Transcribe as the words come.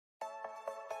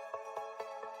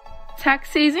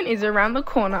Tax season is around the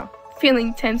corner.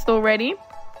 Feeling tensed already?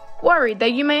 Worried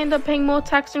that you may end up paying more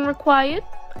tax than required?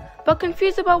 But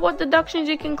confused about what deductions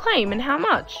you can claim and how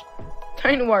much?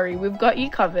 Don't worry, we've got you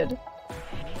covered.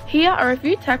 Here are a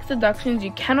few tax deductions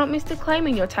you cannot miss to claim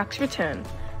in your tax return.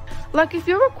 Like if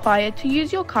you're required to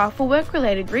use your car for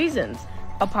work-related reasons,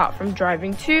 apart from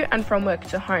driving to and from work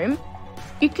to home,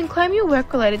 you can claim your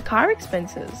work-related car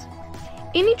expenses.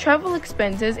 Any travel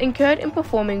expenses incurred in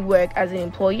performing work as an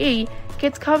employee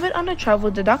gets covered under travel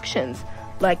deductions,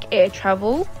 like air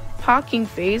travel, parking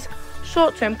fees,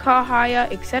 short-term car hire,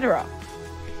 etc.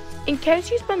 In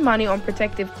case you spend money on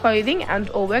protective clothing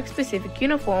and/or work-specific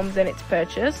uniforms and its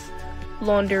purchase,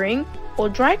 laundering or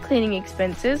dry cleaning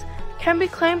expenses can be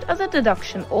claimed as a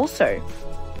deduction also.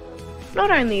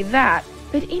 Not only that,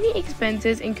 but any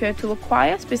expenses incurred to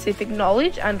acquire specific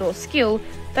knowledge and/or skill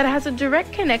that has a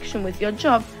direct connection with your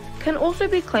job can also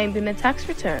be claimed in a tax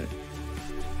return.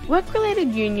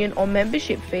 Work-related union or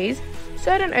membership fees,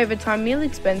 certain overtime meal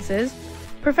expenses,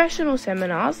 professional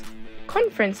seminars,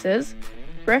 conferences,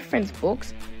 reference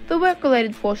books, the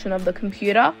work-related portion of the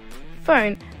computer,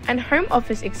 phone, and home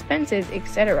office expenses,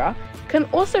 etc. can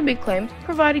also be claimed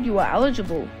provided you are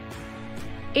eligible.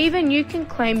 Even you can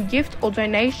claim gift or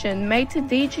donation made to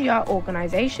DGR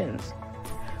organizations.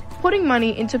 Putting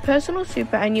money into personal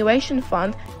superannuation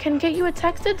fund can get you a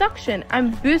tax deduction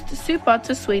and boost super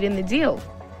to sweeten the deal.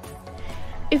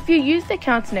 If you used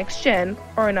Accounts NextGen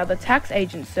or another tax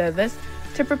agent service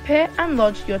to prepare and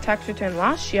lodge your tax return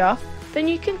last year, then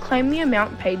you can claim the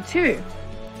amount paid too.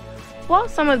 While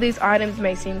some of these items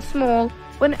may seem small,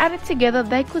 when added together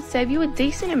they could save you a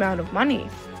decent amount of money.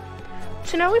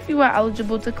 To know if you are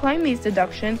eligible to claim these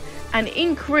deductions and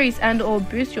increase and/or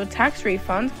boost your tax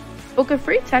refund, book a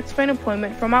free tax phone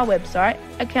appointment from our website,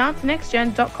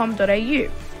 accountsnextgen.com.au,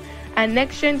 and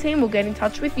NextGen team will get in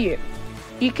touch with you.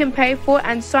 You can pay for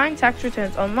and sign tax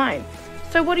returns online,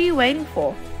 so what are you waiting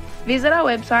for? Visit our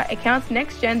website,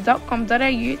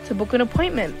 accountsnextgen.com.au to book an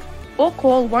appointment, or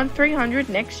call 1300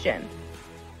 NextGen.